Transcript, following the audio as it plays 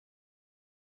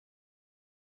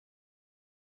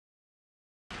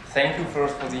thank you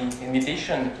first for the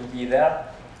invitation to be there.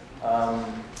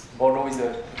 Bordeaux is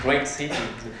a great city,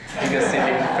 the biggest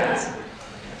city in France.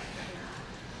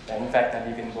 In fact, I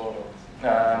live in Bordeaux.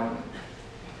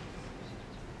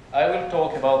 I will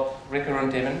talk about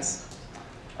recurrent events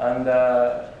and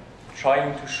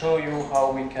trying to show you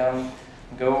how we can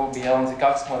go beyond the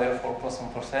Cox model for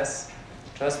Poisson process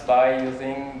just by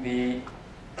using the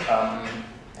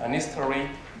an history,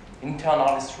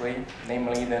 internal history,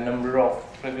 namely the number of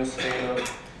previous failures,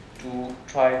 to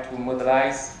try to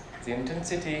modelize the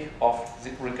intensity of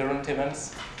the recurrent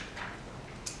events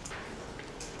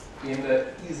in the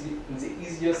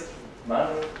easiest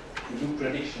manner to do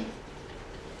prediction.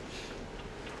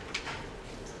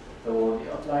 So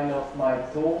the outline of my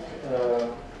talk,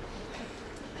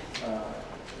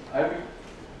 I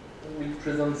will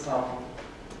present some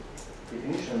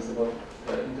definitions about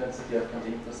the intensity of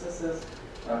continuing processes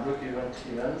and recurrent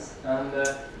events, and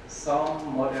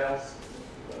some models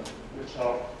which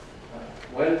are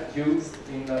well used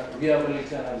in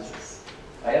reliability analysis.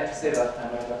 I have to say that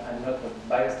I'm not a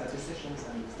biostatistician,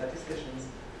 I'm a statistician.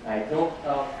 I don't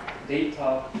have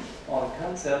data on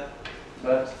cancer,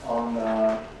 but on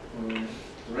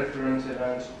recurrent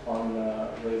event, on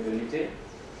reliability.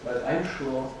 But I'm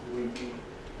sure we will be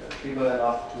clever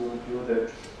enough to do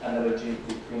the analogy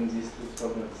between these two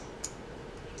problems.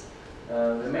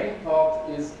 The main part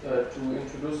is to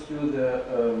introduce you the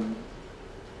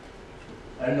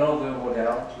another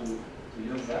model to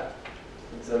use that.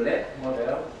 It's a LEP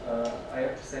model. I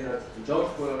have to say that the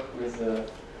joint work with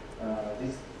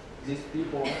these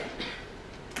people,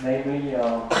 namely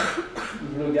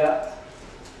Yves,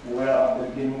 who were at the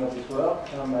beginning of this work,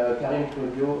 and Karim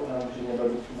Claudio and Geneva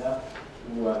Lutuna,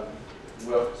 who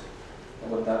worked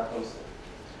about that also.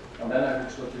 And then I will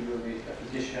show to you the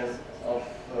application of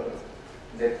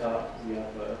data we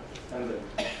have handled,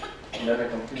 and then a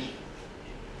conclusion.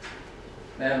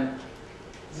 Then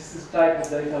this is the type of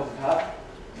data we have.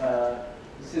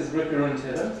 This is recurrent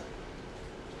event.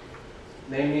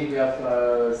 Namely, we have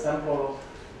a sample of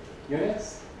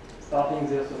units, starting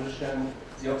the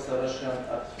observation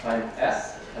at time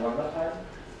S, calendar time,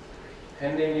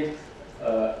 ending it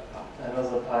at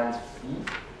another time E,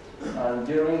 and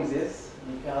during this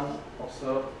we can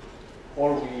observe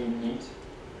all we need.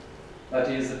 That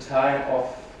is the time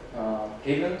of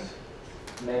event,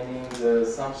 naming the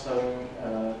sampling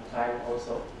time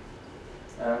also.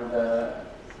 And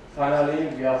finally,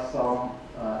 we have some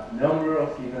number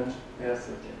of events per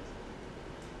subject.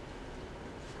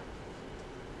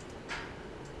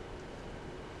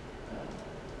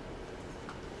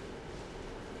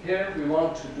 Here we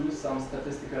want to do some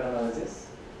statistical analysis,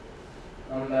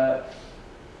 and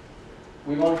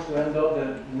we want to handle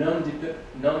the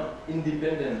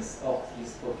non-independence of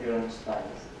these recurrent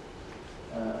times.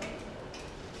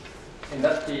 In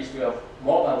that case, we have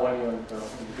more than one event per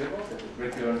individual, that is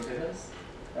recurrent events,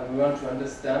 and we want to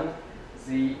understand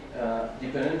the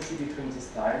dependency between these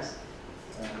times,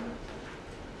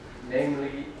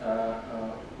 namely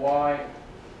why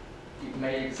it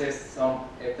may exist some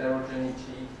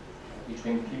heterogeneity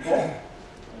between people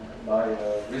by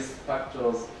risk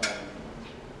factors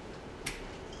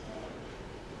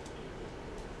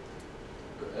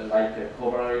like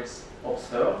covariates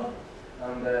observed,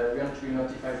 and we want to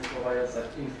identify the covariates that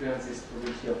influence this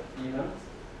probability of events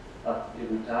at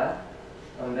every time,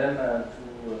 and then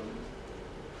to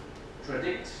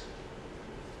predict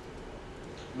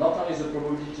not only the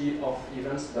probability of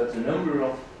events but the number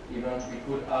of events we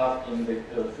could have in the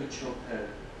future period.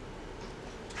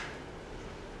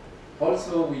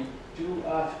 Also, we do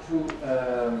have to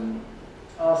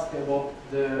ask about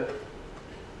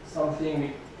something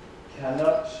we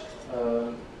cannot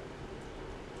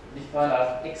define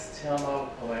as external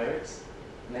covariates,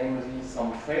 namely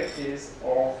some traces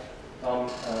or some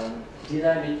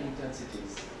dynamic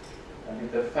intensities.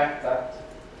 And the fact that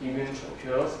event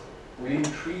occurs will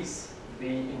increase the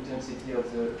intensity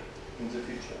of in the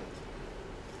future.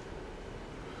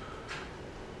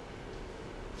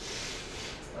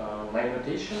 My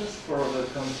notations for the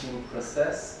counting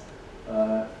process,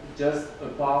 just a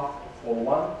path for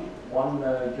one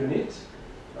unit,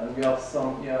 and we have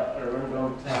some here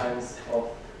random times of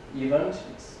event.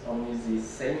 It's only the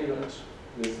same event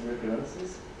with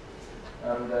recurrences,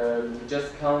 and we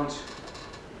just count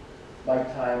by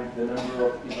time the number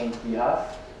of events we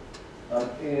have. And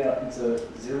here it's a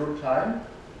 0 time,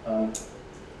 and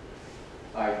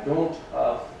I don't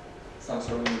have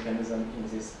sensory mechanism in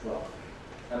this graph.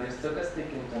 And the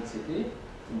stochastic intensity,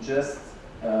 just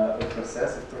a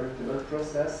process, a predictable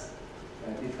process,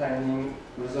 defining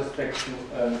with respect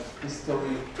to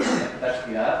history that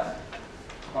we have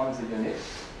on the unit.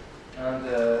 and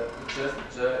just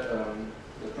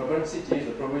the probability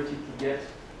to get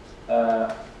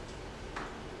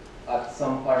at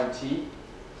some point t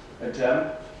a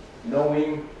jump,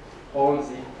 knowing all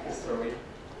the history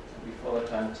before the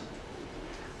time t.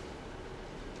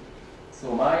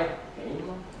 So my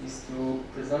aim is to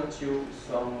present you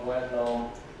some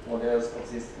well-known models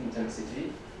of this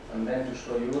intensity, and then to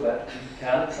show you that we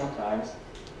can sometimes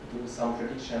do some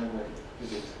prediction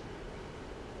with it.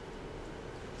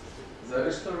 The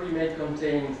history may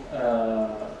contain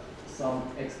some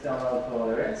external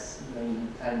corollaries, maybe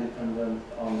time dependent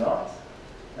or not,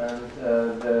 and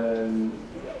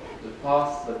the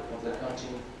path of the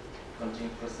counting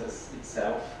process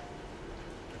itself.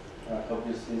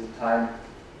 Obviously, the time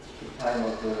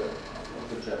of the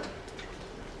jump.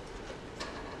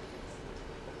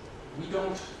 We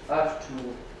don't have to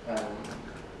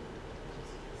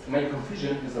make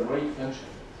confusion with the rate function.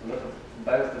 A lot of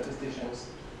biostatisticians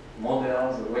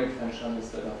model the rate function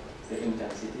instead of the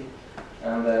intensity,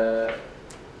 and the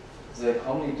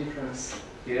only difference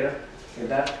here is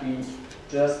that we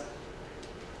just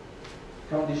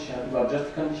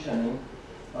conditioning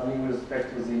only with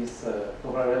respect to this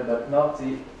corollary, but not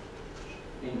the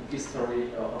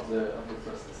history of the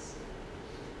process.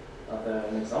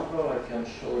 An example, I can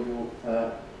show you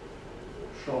a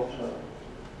short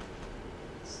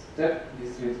step.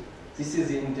 This is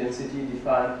the intensity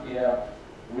defined here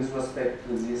with respect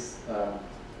to this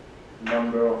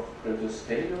number of previous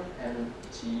failure, and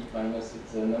t minus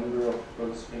the number of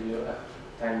previous failure at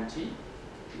time t.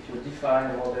 If you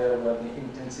define a model where the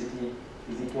intensity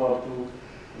is equal to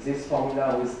this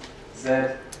formula with z,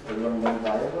 a random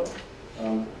variable,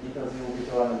 beta 0,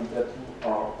 beta 1, and beta 2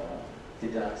 are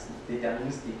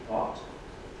deterministic part.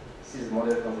 This is the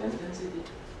model for the intensity.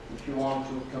 If you want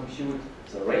to compute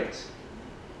the rate,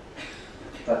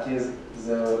 that is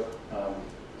the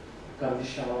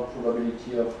conditional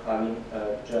probability of having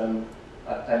a jump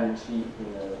at time t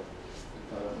in a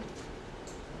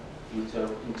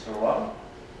interval.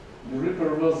 You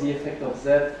reproduce the effect of z,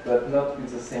 but not with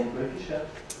the same coefficient.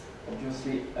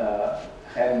 Obviously,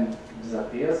 n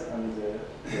disappears, and the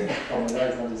formula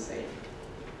is not the same.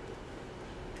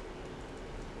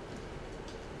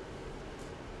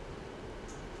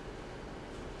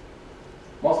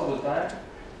 Most of the time,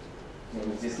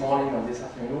 maybe this morning or this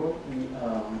afternoon,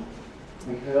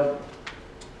 we heard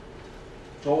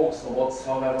talks about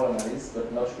survival analysis,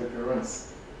 but not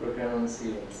recurrence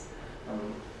events.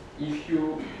 If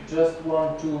you just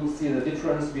want to see the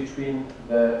difference between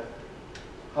the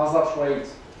hazard rate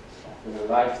of the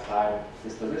lifetime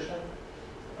distribution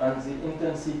and the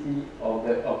intensity of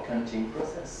the counting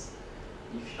process,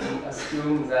 if you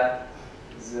assume that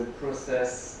the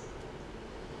process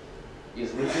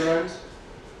is recurrent,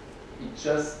 it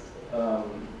just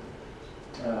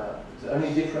the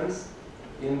only difference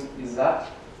is that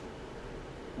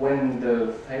when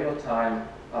the failure time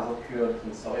has occurred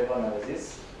in survival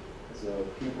analysis, the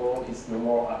people is no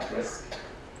more at risk,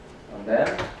 and then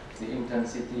the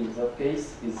intensity in that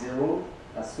case is 0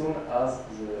 as soon as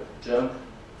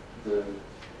the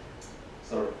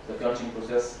counting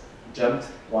process jumped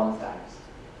 1 time.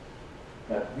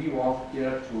 But we want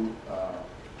here to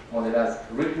model as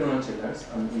recurrent events,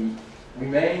 and we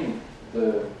remain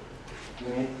the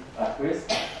unit at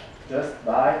risk just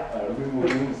by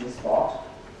removing this part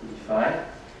to define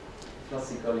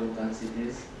classical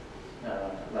intensities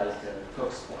like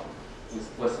Cox one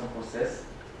with Poisson process.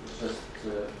 Just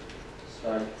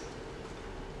slide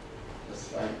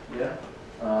here.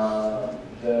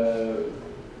 The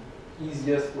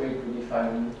easiest way to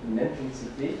define an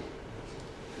intensity,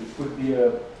 it could be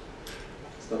a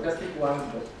stochastic one,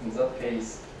 but in that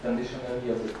case, conditionally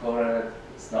of the correlate,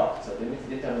 it's not. So then it's a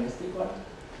deterministic one.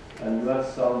 And you have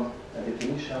some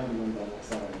definition given by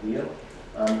Poisson and Beal.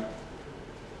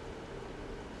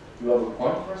 You have a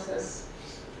point process,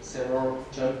 several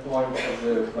jump points of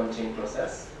the counting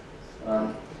process.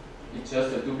 It's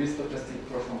just a 2B stochastic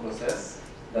Poisson process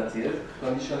that is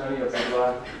conditionally of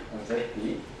Z1 and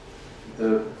Zp.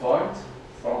 The point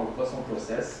from the Poisson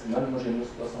process, non-homogeneous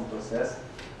Poisson process,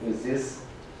 with this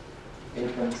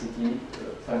intensity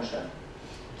function.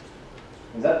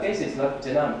 In that case, it's not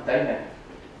dynamic.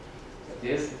 That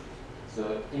is,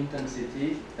 the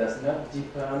intensity does not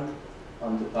depend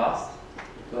on the past,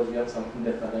 because we have some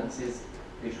independencies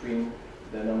between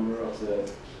the number of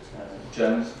the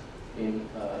jumps in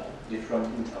different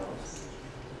intervals.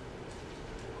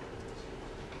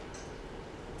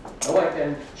 Now I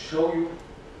can show you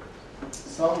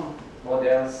some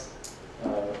models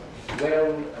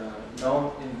well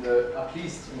known in the, at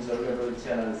least in the reliability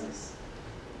analysis.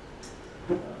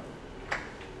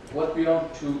 what we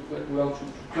want to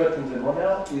put in the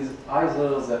model is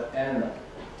either the n,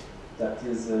 that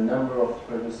is the number of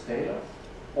previous failures,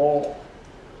 or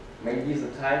maybe the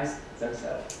times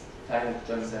themselves, time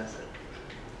jumps themselves.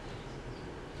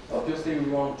 Obviously, we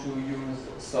want to use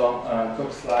some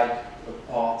Cox-like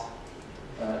part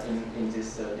in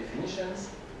these definitions.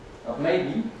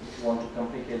 Maybe, if you want to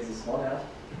complicate this model,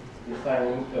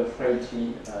 defining a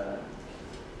frailty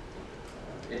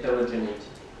heterogeneity.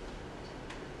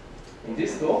 In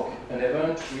this talk, an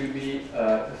event will be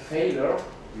a failure.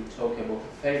 We talk about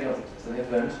a failure. It's an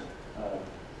event,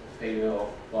 failure of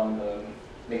one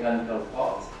mechanical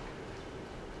part,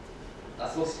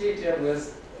 associated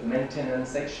with a maintenance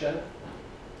section,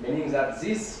 meaning that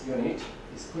this unit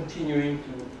is continuing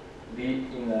to be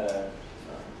in a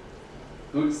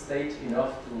good state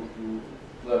enough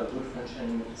to have a good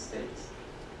functioning state.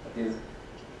 That is,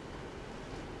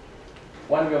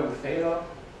 when you have a failure,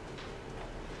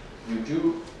 you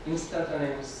do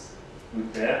instantaneous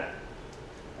repair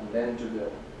and then do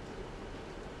the.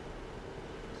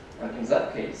 And in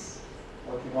that case,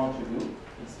 what we want to do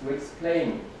is to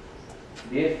explain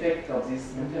the effect of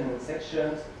these maintenance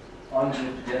sections on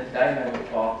the dynamic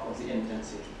part of the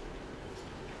intensity.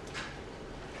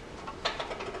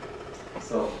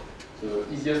 So the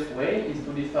easiest way is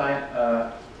to define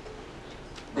a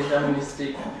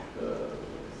deterministic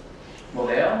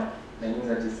model, meaning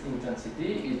that this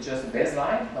intensity is just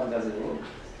baseline under 0,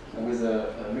 with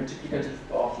a multiplicative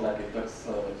part like a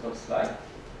Cox-like.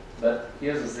 But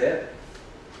here the Z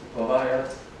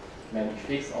covariate may be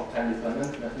fixed or time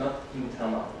dependent, but not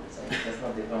internal. So it does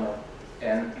not depend on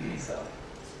n itself.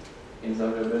 In the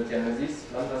observability analysis,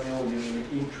 lambda 0 is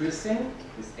usually increasing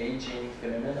with aging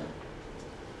phenomenon.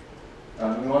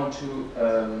 And we want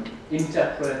to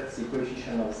interpret the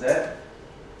coefficient of Z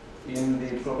in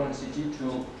the propensity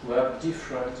to have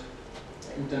different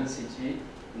intensity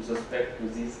with respect to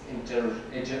this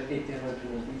heterogeneity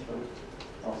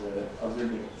of the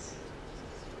limits.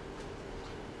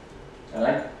 And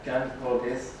I can call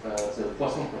this the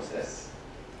Poisson process,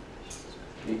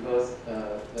 because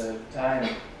the time,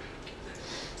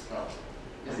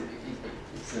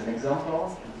 it's an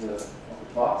example of the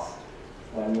path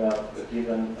when you have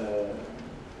given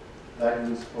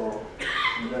values for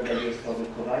the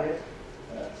covariate.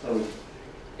 Sorry,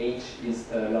 h is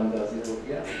lambda 0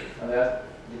 here, and that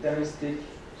deterministic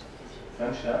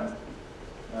function.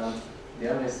 And the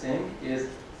only thing is,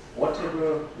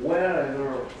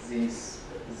 wherever these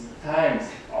times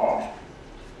are,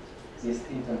 this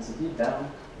intensity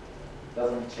down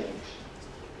doesn't change.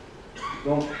 You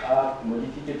don't have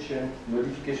modification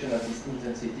of this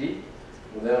intensity,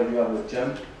 whether you have a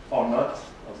jump or not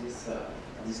of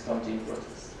this counting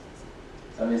process.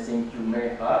 The only thing you may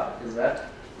have is that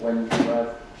when you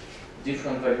have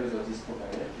different values of this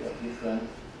covariate, you have different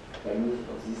values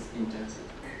of this intensity.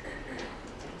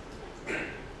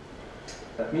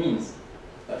 That means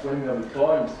that when you have a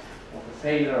point of a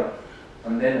failure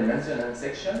and then a maintenance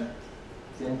section,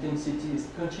 the intensity is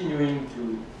continuing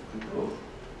to grow,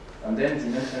 and then the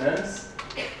maintenance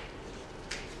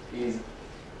is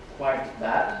quite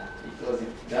bad because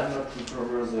it does not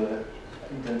recover the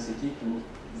intensity to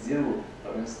 0,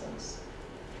 for instance.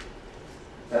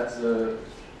 That's the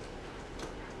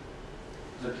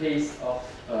case of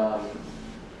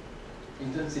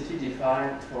intensity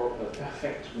defined for a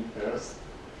perfect repairs,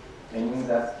 meaning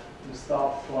that you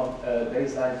start from a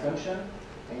baseline function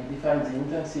and you define the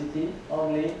intensity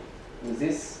only with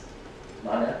this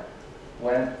manner,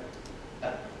 when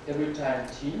at every time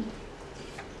t,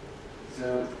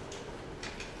 the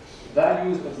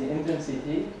values of the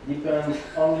intensity depend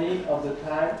only on the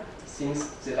time since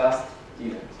the last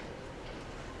event.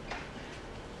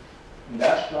 In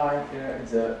dashed line here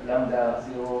is the lambda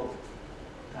 0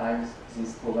 times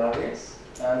these covariates,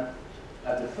 and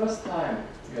at the first time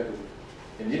you have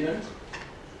an event,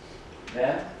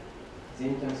 then the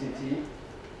intensity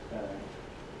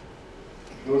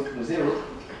goes to 0,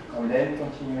 and then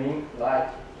continuing like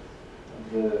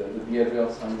the behavior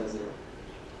of lambda 0.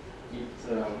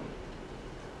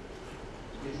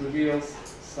 It reveals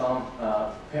some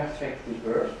perfect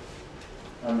repair,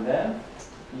 and then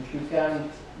if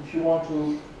you want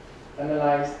to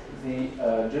analyze the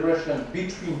duration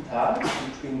between times,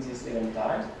 between these event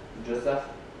times, you just have,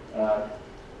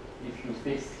 if you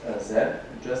fix Z,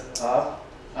 you just have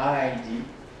RID,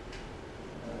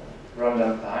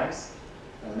 random times,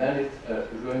 and then it's a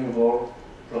renewable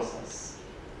process.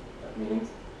 That means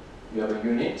you have a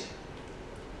unit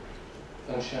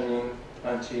functioning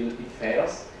until it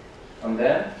fails, and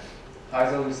then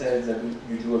either we say that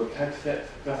you do a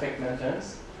perfect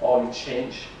maintenance, or you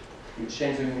change you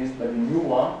change the unit by a new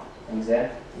one, and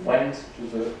then went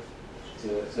to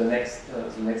the next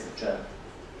jump.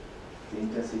 The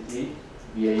intensity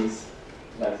behaves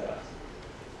like that.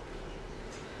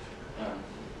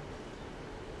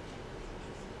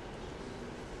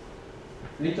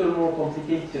 Little more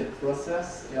complicated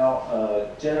process are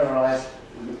generalized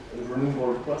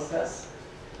renewable process,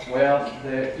 where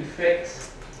the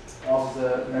effect of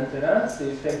the maintenance,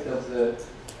 the effect of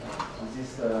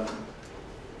this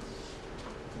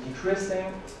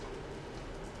decreasing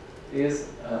is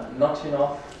not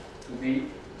enough to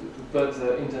put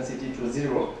the intensity to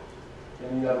 0.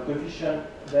 And you have a coefficient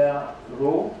there,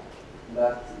 rho,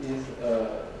 that is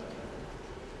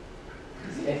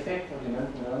the effect of the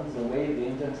maintenance, the way the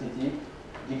intensity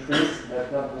decreases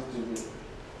but not goes to 0.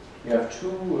 You have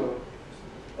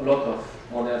a lot of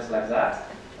models like that,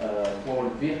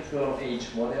 called virtual age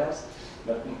models,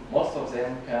 but most of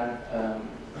them can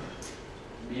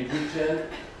be written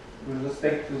with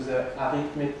respect to the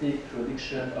arithmetic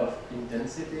prediction of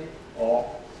intensity or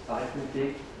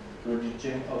arithmetic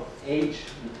prediction of age,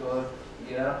 because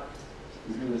here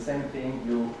you do the same thing,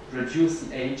 you reduce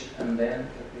the age and then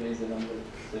calculate the number,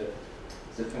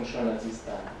 the function at this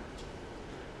time.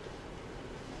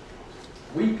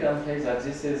 We can say that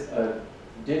this is a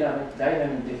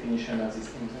dynamic definition of this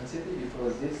intensity,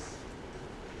 because this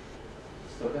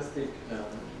stochastic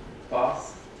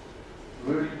path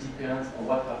really depends on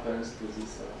what happens to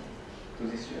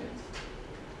this unit.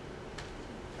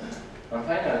 And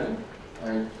finally,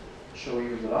 I show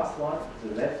you the last one,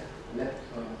 the left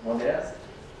models.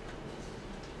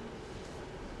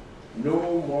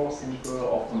 No more simple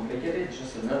or complicated,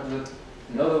 just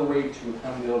another way to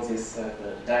handle this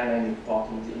dynamic part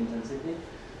in the intensity,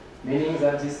 meaning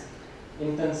that this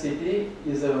intensity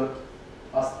is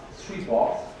has 3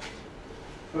 parts.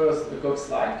 First, a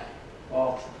Cox-like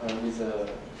part with an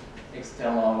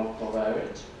external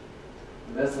covariate,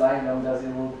 baseline lambda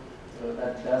 0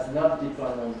 that does not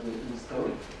depend on the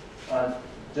history, and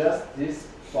just this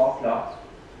part là,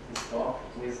 this part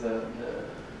with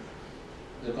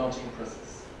the counting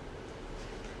process.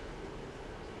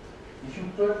 If you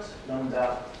put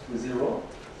lambda to 0,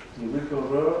 you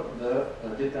recover the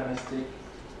deterministic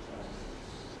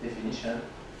definition,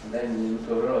 and then you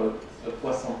recover a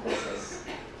Poisson process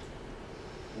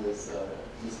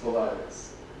with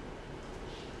covariates.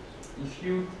 If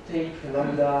you take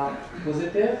lambda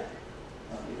positive,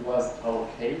 it was our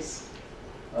case,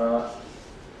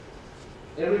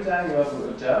 every time you have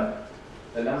a jump,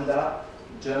 the lambda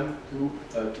jump to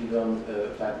a given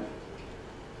value.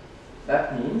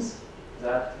 That means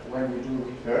that when we do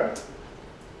recur,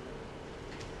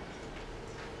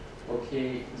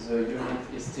 okay, the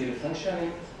unit is still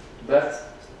functioning, but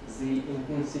the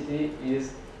intensity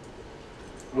is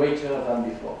greater than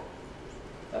before.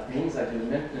 That means that your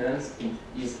maintenance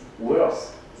is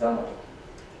worse than before.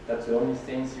 That's the only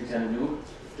things you can do,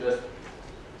 just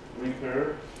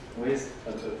repair with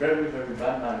a very, very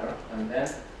bad manner, and then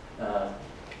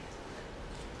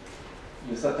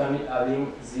you're certainly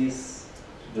having this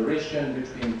duration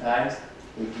between times,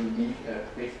 which will be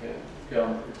quicker.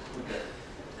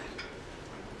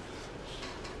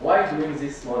 Why doing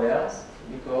these models?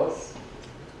 Because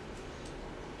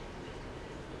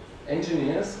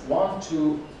engineers want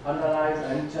to analyze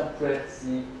and interpret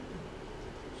the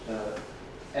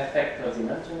effect of the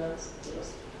maintenance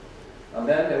first, and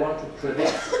then they want to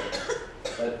predict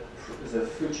the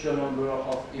future number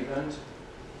of events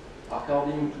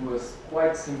according to a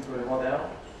quite simple model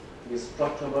with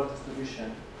structural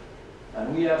distribution.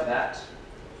 And we have that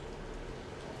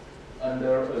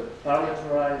under a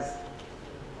parameterized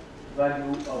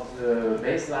value of the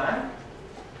baseline,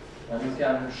 and you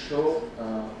can show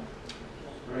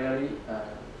really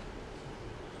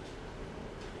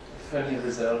funny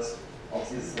results of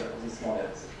these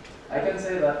models. I can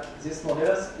say that this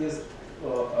model is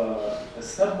a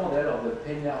submodel of the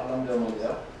Peña-Lander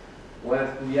model,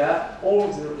 where we have all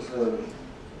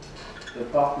the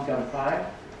part we can find,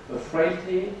 the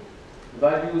Freire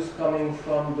values coming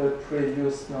from the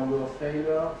previous number of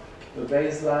failure, the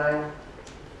baseline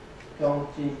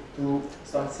counting to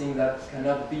something that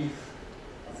cannot be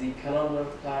the calendar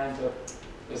kind of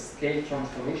a scale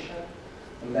transformation,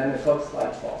 and then the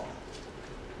Cox-like part.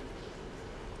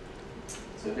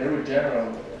 It's a very general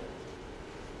model.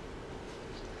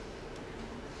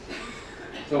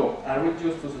 So I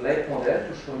reduced to the late model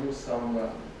to show you some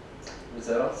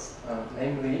results.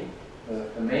 Namely,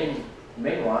 the main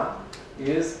one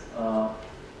is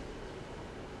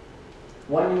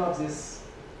when you have this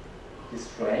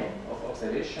frame of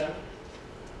observation,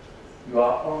 you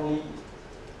are only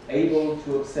able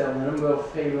to observe the number of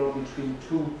failures between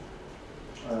two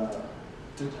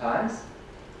 2 times.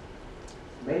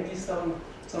 Maybe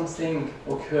something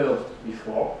occurred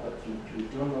before, but you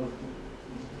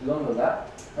don't know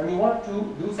that. And you want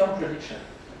to do some prediction.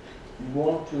 You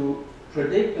want to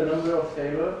predict the number of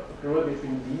failures occur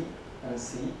between B and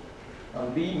C.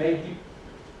 And B maybe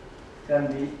can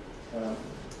be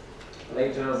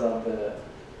later than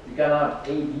you can have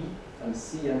A, B, and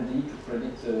C and D to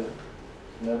predict the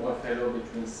number of failures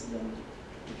between C and D,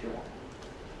 if you want.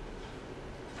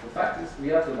 The fact is, we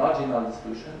have the marginal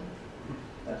distribution.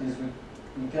 That is,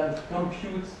 we can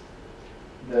compute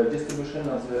the distribution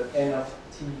of the n of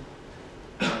t,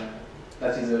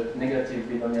 that is a negative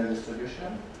binomial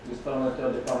distribution, with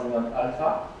parameter depending on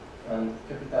alpha and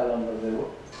capital number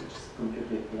 0, which is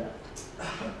computed here.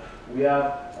 We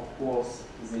have, of course,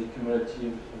 the mean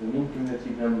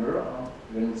cumulative number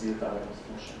given the parameter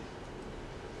function.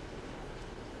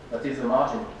 That is the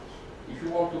margin. If you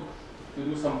want to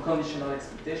do some conditional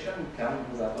expectation, you can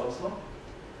do that also.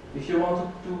 If you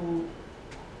wanted to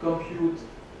compute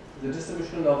the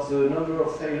distribution of the number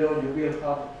of failures you will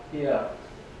have here,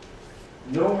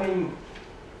 knowing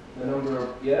the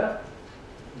number here,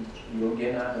 you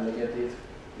again have a negative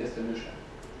distribution.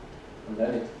 And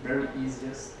then it's very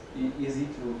easy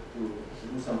to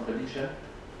do some prediction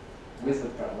with the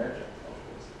parameter, of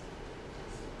course.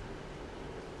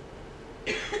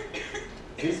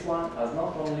 This one is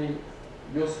not only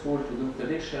useful to do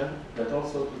prediction, but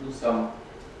also to do some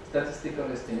statistical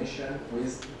estimation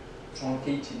with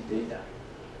truncated data.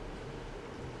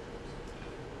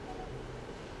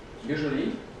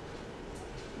 Usually,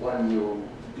 when you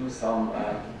do some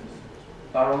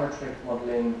parametric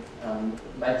modeling and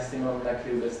maximum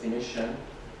likelihood estimation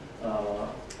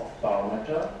of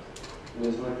parameter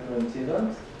with recurrent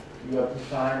event, you have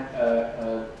defined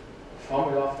a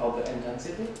formula for the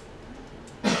intensity.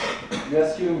 You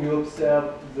assume you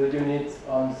observe the unit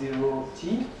on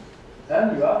 0t,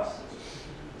 and you have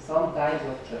some types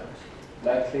of terms.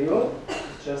 Likelihood,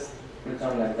 just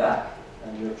written like that,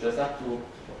 and you just have to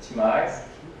optimize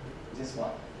this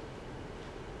one.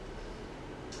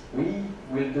 We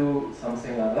will do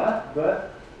something like that,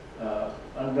 but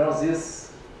under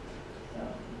these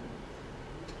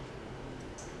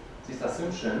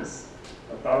assumptions,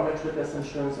 parametric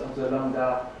assumptions of the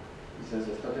lambda, this is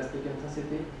the stochastic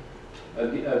intensity, a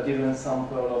given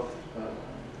sample of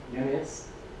units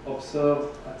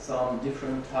observed at some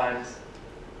different times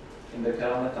in the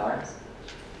calendar times.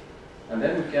 And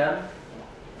then we can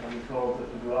record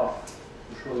a graph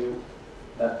to show you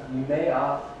that we may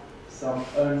have some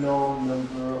unknown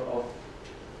number of,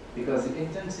 because the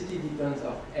intensity depends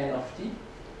on n of t,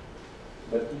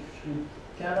 but if you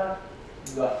cannot,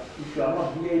 if you are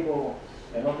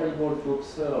not able to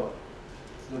observe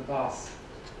the path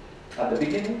at the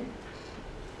beginning,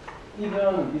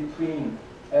 even between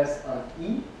S and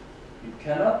E, you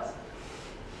cannot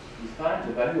define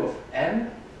the value of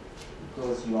n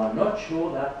because you are not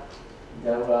sure that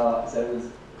there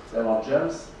are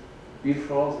jumps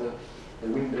before the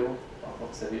window of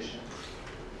observation.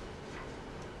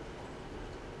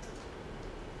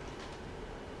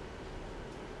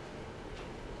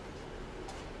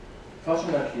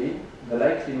 Fortunately, the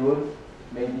likelihood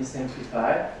may be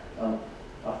simplified.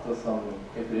 After some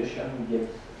calculation, we get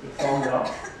the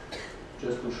formula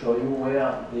just to show you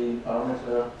where the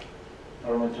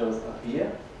parameters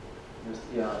appear, just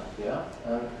here and here,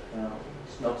 and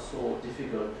it's not so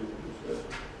difficult to do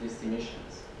the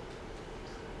estimations.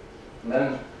 And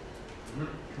then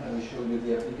I will show you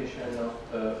the application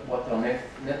of water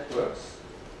networks.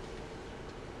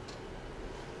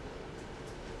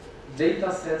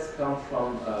 Data sets come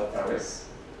from Paris.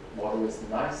 Bordeaux is a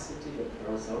nice city, but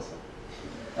Paris also.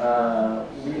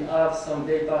 We have some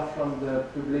data from the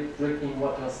public drinking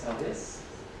water service.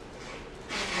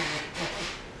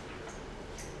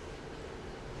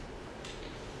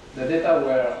 The data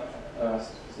were,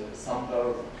 the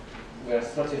sample were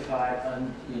stratified,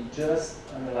 and we just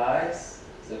analyzed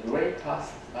the gray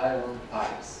cast iron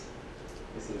pipes.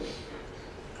 This is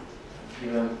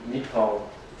given nickel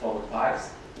for the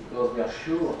pipes, because we are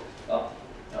sure that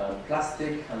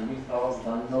plastic and metals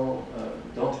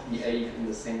don't behave in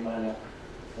the same manner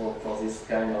for this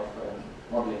kind of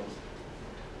modeling.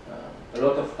 A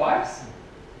lot of pipes,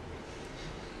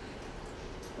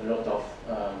 a lot of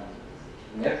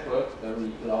network,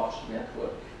 very large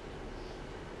network.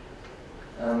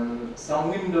 Some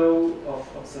window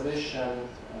of observation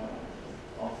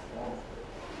of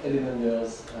 11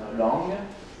 years long.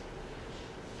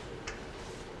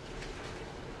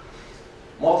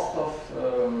 Most of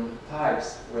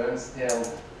pipes were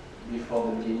installed before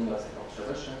the beginning of the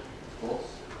observation, of course.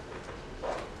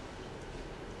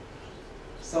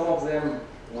 some of them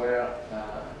were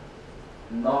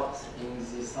not in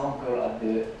the sample at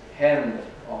the end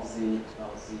of the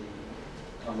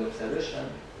observation,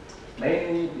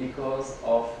 mainly because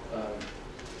of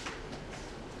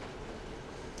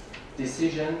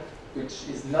decision which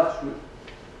is not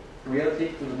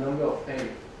related to the number of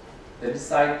failures. They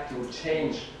decide to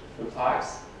change the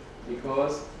pipes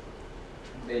because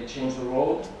they change the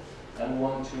road and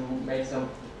want to make some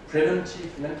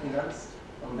preventive maintenance,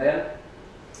 and then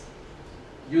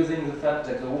using the fact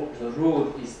that the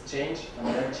road is changed and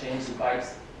then change the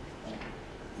pipes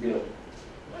below.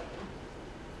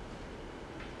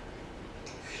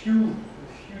 Few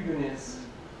units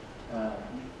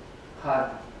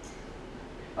had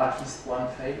at least one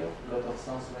failure, a lot of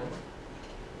censoring,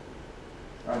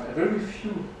 and a very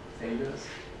few failures,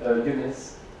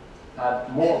 units had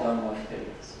more than one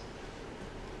failures.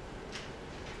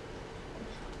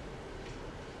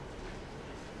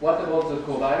 What about the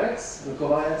covariates? The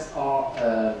covariates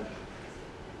are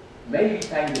mainly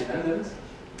time dependent.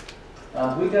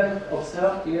 We can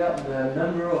observe here the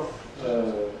number of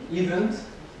events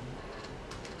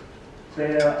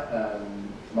per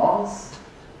month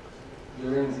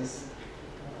during this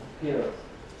period.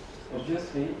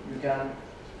 Obviously, you can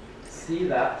see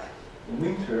that in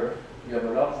winter you have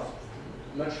a lot of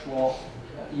much more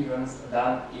events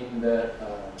than in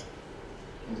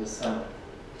the summer.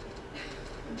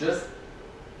 Just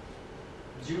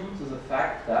due to the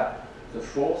fact that the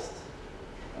frost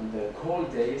and the cold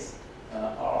days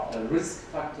are a risk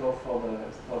factor for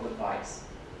the pipes.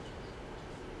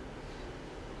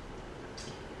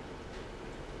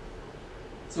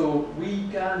 So we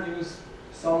can use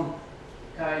some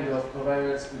kind of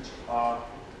covariates which are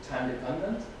time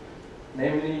dependent,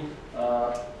 namely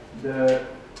the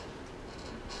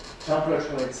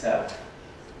temperature itself,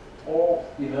 or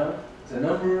even the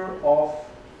number of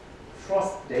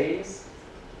frost days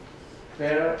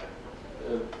per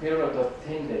period of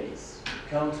 10 days.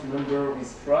 Count number with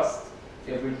frost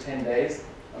every 10 days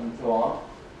and so on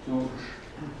to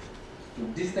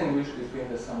distinguish between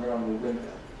the summer and the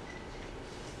winter.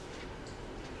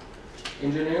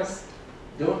 Engineers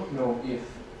don't know if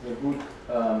the good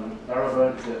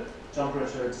variable is the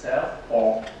temperature itself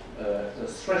or the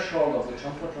threshold of the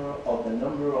temperature or the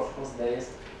number of frost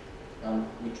days, and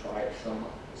we try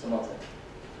some of them.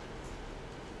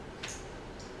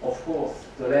 Of course,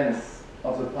 the length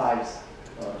of the pipes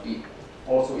it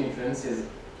also influences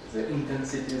the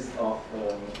intensities of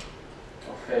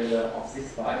failure of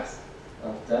these pipes.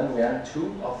 Then we have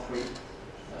 2 or 3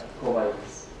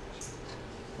 covariates.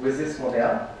 With this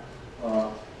model,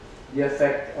 the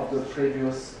effect of the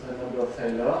previous number of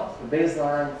failures, the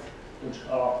baseline, which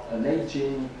are an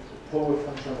aging power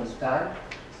function of time,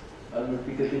 and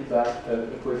multiplied by a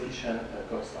coefficient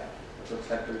Cox-like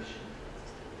coefficient.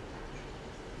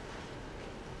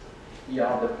 Here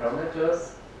are the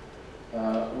parameters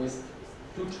with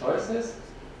 2 choices.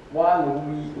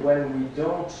 One, when we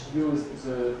don't use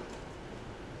the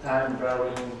time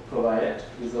varying covariate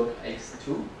without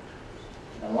x2,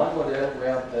 and one model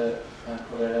where the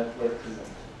covariate were present.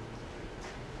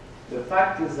 The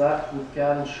fact is that we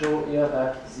can show here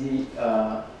that the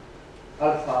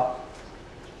alpha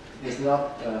is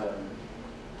not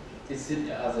is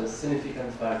as a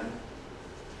significant value.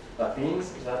 That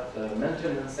means that the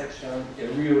maintenance section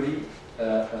is really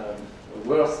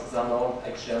worse than normal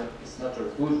action. It's not a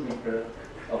good repair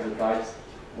of the pipes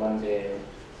when they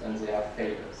have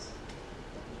failures.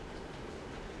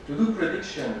 To do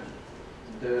prediction,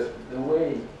 the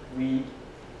way we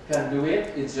can do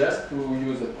it is just to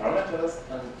use the parameters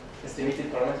and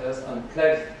estimated parameters and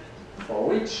plug for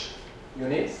which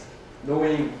units,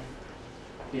 knowing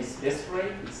its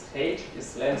history, its age,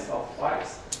 its length of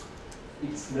pipes,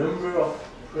 its number of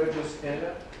previous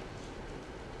failure,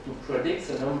 to predict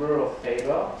the number of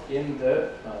failure in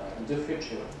the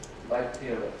future by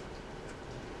period.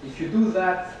 If you do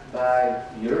that by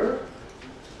year,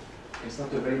 it's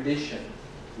not a validation.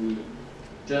 We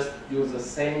just use the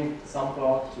same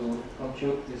sample to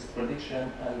compute this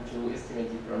prediction and to estimate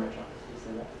the parameter.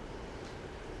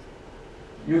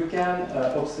 You can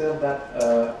observe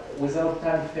that without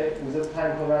time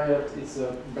covariate, it's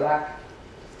a black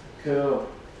curve,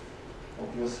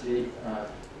 obviously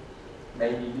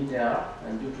maybe linear,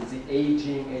 and due to the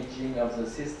aging of the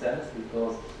systems,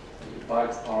 because the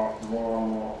pipes are more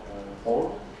and more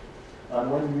old.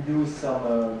 And when you do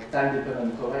some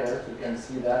time-dependent covariate, you can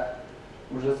see that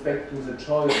with respect to the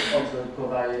choice of the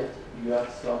covariate, you have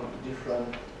some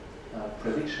different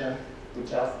predictions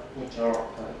which are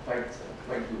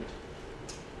quite good.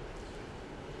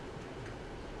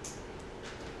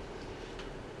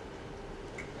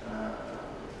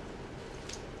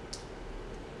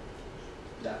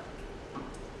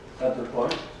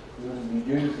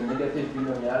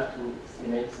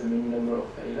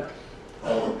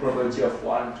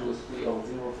 1, 2, 3, or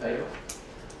 0 failure.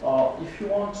 Or if you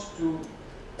want to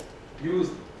use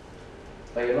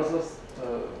by another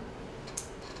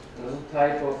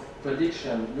type of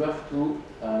prediction, you have to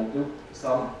do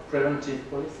some preventive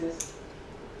policies.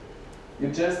 You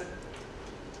just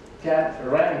can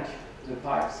rank the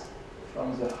pipes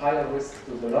from the higher risk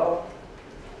to the lower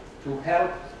to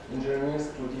help engineers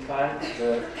to define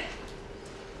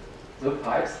the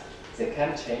pipes they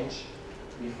can change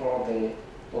before they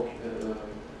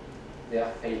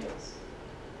are failures.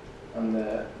 And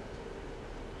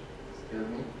excuse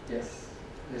me, yes,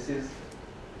 this is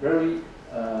very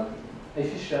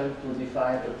efficient to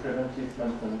define a preventive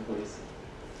maintenance policy.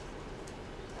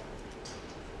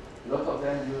 A lot of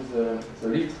them use the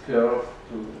lift curve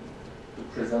to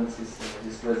present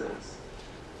these results.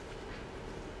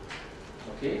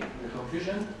 Okay, the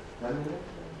conclusion, 1 minute.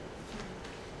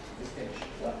 It's finished.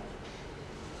 Yeah.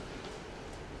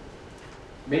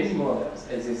 Many models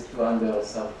exist to handle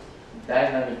some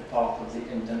dynamic part of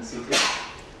the intensity.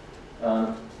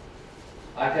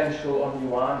 I can show only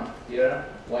one here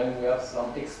when we have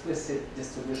some explicit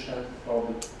distribution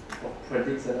for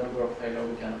predict the number of failures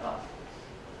we can have.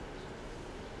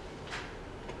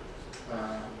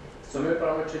 Some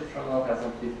parametric framework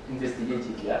hasn't been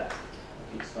investigated yet.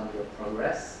 It's under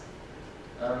progress.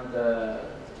 And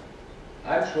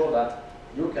I'm sure that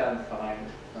you can find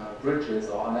bridges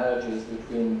or analogies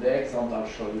between the example I'll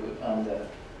show you and the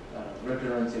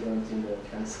recurrent event in the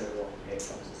Cancéropôle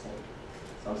example,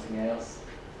 something else.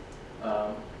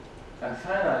 And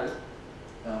finally,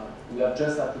 we have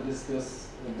just had to discuss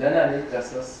the dynamic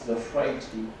versus the Freire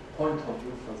point of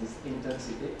view for this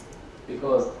intensity,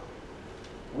 because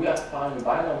we have found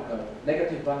a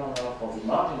negative binomial for the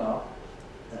marginal,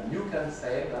 and you can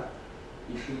say that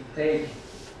if you take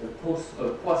a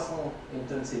Poisson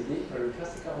intensity, a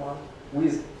classical one,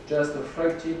 with just a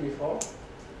Freire before,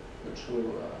 which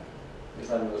will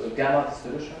have a gamma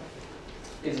distribution,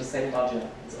 it's the same marginal.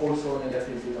 It's also a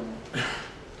negative binomial.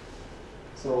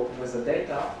 So with the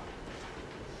data,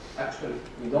 actually,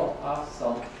 we don't have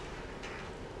some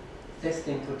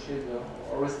testing procedure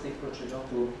or heuristic procedure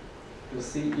to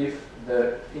see if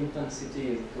the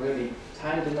intensity is really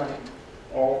time dynamic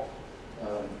or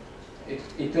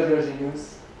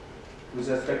heterogeneous with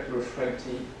respect to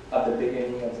refractivity at the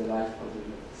beginning of the life of the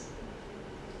units.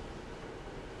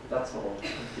 That's all.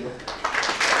 Thank you.